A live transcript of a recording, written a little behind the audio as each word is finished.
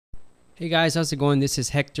Hey guys, how's it going? This is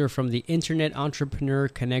Hector from the Internet Entrepreneur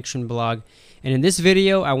Connection blog. And in this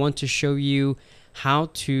video, I want to show you how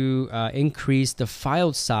to increase the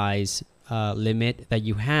file size limit that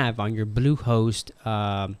you have on your BlueHost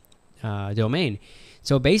domain.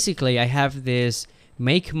 So basically, I have this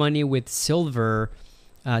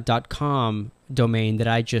makemoneywithsilver.com domain that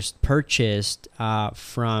I just purchased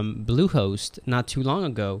from BlueHost not too long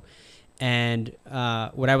ago. And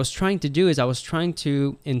what I was trying to do is I was trying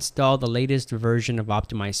to install the latest version of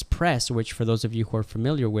OptimizePress, which for those of you who are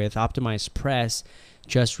familiar with, OptimizePress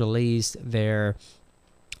just released their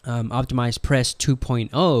OptimizePress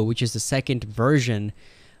 2.0, which is the second version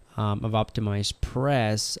of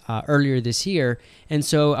OptimizePress earlier this year. And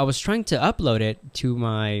so I was trying to upload it to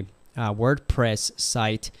my WordPress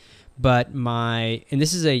site, but and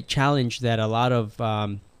this is a challenge that a lot of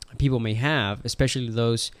people may have, especially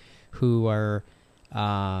those who are,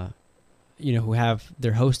 who have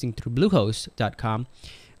their hosting through BlueHost.com.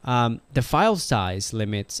 The file size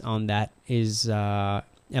limits on that is, at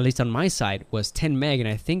least on my site, was 10 meg, and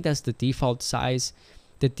I think that's the default size,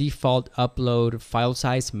 the default upload file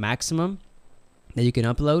size maximum that you can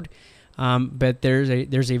upload. But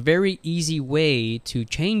there's a very easy way to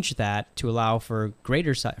change that to allow for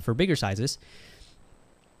bigger sizes.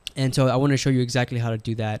 And so I want to show you exactly how to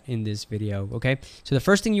do that in this video, okay? So the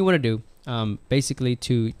first thing you want to do, basically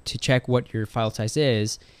to check what your file size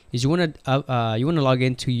is you want to log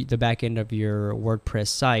into the back end of your WordPress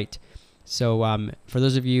site. So for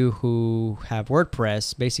those of you who have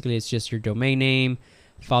WordPress, basically it's just your domain name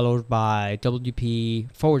followed by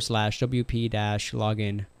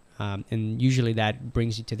wp/wp-login, and usually that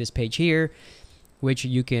brings you to this page here, which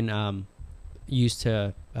you can use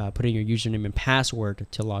to put in your username and password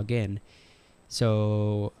to log in.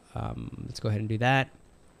 So let's go ahead and do that,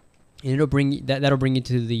 and it'll bring that'll bring you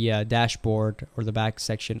to the dashboard or the back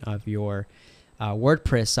section of your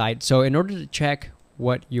WordPress site. So in order to check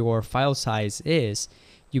what your file size is,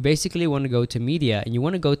 you basically want to go to media and you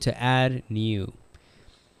want to go to add new.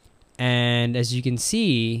 And as you can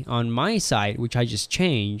see on my site, which I just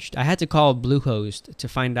changed, I had to call Bluehost to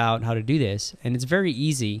find out how to do this, and it's very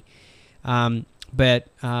easy. But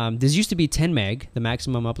this used to be 10 meg, the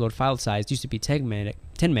maximum upload file size used to be 10 meg.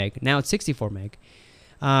 Now it's 64 meg.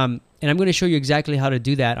 And I'm going to show you exactly how to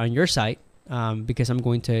do that on your site, because I'm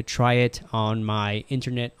going to try it on my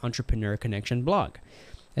Internet Entrepreneur Connection blog.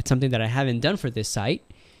 That's something that I haven't done for this site,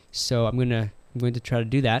 so I'm going to try to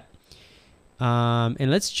do that.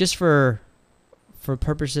 And let's just for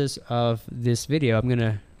purposes of this video, I'm going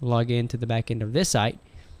to log into the back end of this site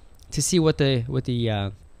to see what the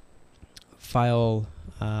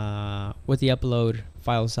upload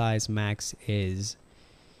file size max is.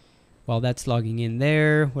 While that's logging in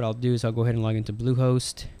there, what I'll do is I'll go ahead and log into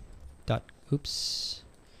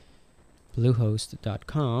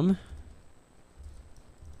BlueHost.com.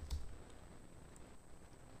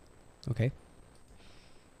 Okay.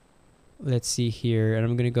 Let's see here, and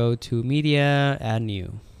I'm going to go to media, add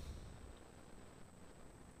new.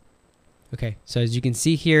 Okay, so as you can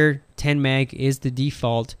see here, 10 meg is the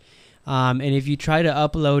default. And if you try to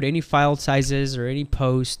upload any file sizes or any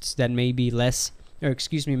posts that may be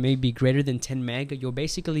may be greater than 10 meg, you'll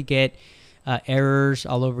basically get errors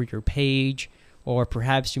all over your page, or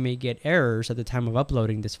perhaps you may get errors at the time of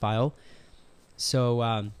uploading this file.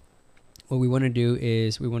 So what we want to do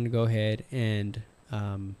is we want to go ahead and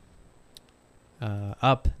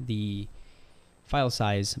up the file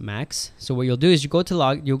size max. So what you'll do is you'll go to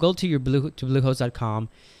your BlueHost.com.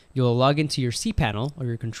 You'll log into your cPanel or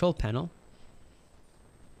your control panel.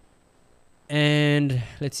 And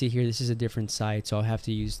let's see here, this is a different site, so I'll have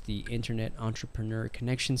to use the Internet Entrepreneur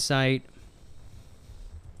Connection site.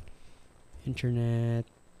 Internet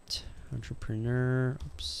Entrepreneur,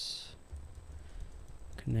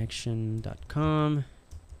 connection.com.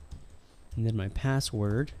 And then my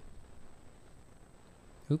password.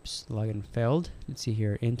 Login failed. Let's see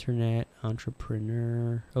here, Internet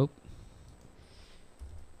Entrepreneur.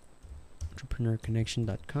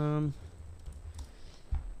 entrepreneurconnection.com,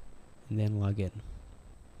 and then log in.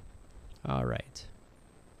 All right.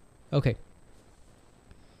 Okay.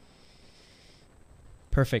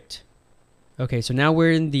 Perfect. Okay, so now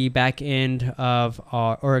we're in the back end of we're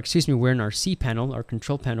in our cPanel, our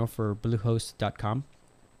control panel for BlueHost.com.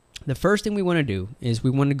 The first thing we want to do is we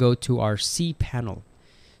want to go to our cPanel.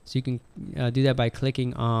 So you can do that by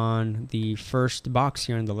clicking on the first box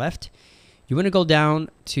here on the left. You want to go down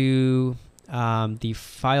to the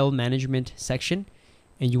file management section,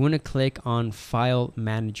 and you want to click on File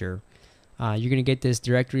Manager. You're going to get this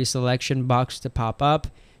directory selection box to pop up.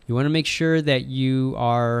 You want to make sure that you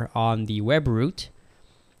are on the web root,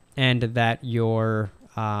 and that your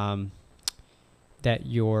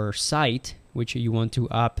site, which you want to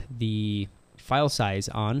up the file size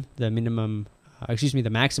on, the maximum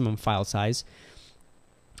file size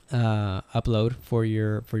upload for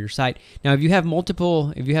your site. Now, if you have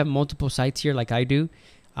multiple sites here, like I do,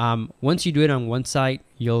 once you do it on one site,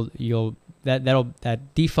 that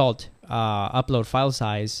default upload file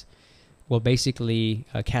size will basically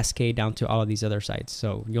cascade down to all of these other sites.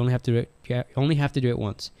 So you only have to do it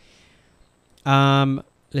once.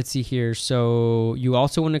 Let's see here. So you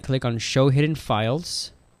also want to click on Show Hidden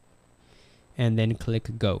Files, and then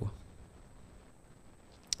click Go.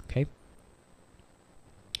 Okay.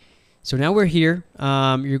 So now we're here.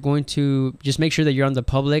 You're going to just make sure that you're on the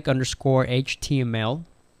public_HTML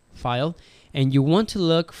file, and you want to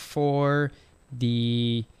look for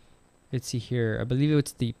the, let's see here, I believe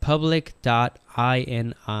it's the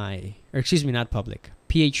public.ini, or excuse me, not public,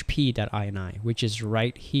 php.ini, which is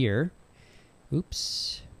right here.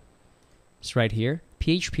 Oops. It's right here,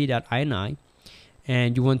 php.ini,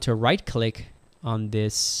 and you want to right click on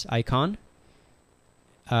this icon.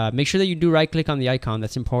 Make sure that you do right click on the icon,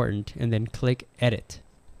 that's important, and then click Edit.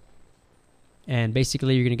 And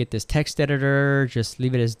basically you're going to get this text editor. Just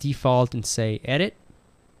leave it as default and say Edit.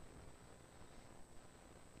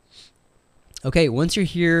 Okay, once you're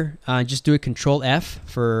here, just do a Control F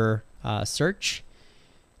for search,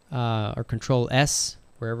 or Control S,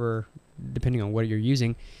 wherever, depending on what you're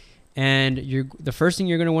using. And the first thing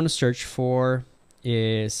you're going to want to search for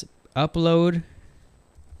is upload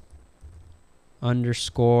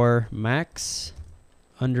 _max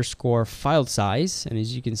 _file size, and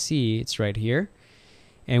as you can see, it's right here.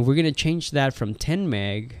 And we're going to change that from 10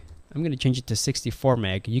 meg. I'm going to change it to 64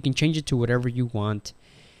 meg. You can change it to whatever you want,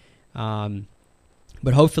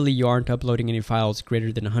 but hopefully you aren't uploading any files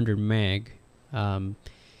greater than 100 meg.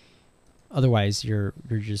 Otherwise, you're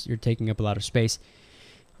taking up a lot of space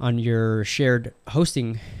on your shared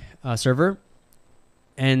hosting server.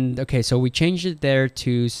 And okay, so we changed it there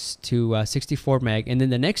to 64 meg, and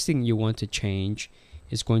then the next thing you want to change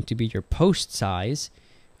is going to be your post size.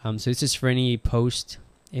 So this is for any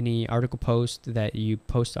article post that you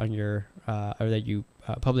post on your or that you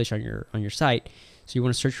publish on your site. So you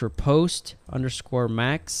want to search for post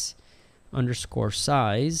 _max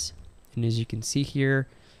 _size, and as you can see here,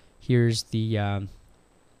 here's the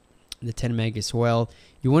 10 meg as well.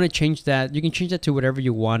 You want to change that. You can change that to whatever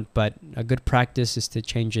you want, but a good practice is to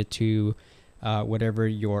change it to whatever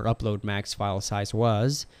your upload max file size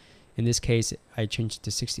was. In this case, I changed it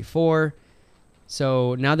to 64.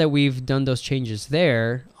 So now that we've done those changes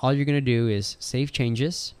there, all you're going to do is save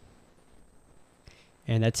changes,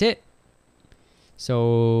 and that's it.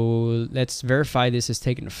 So let's verify this has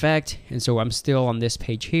taken effect. And so I'm still on this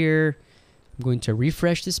page here. I'm going to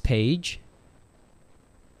refresh this page.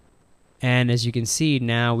 And as you can see,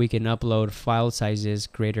 now we can upload file sizes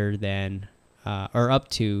greater than or up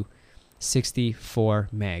to 64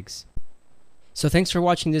 megs. So thanks for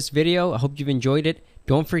watching this video. I hope you've enjoyed it.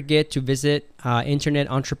 Don't forget to visit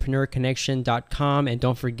internetentrepreneurconnection.com, and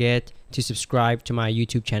don't forget to subscribe to my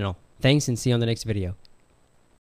YouTube channel. Thanks, and see you on the next video.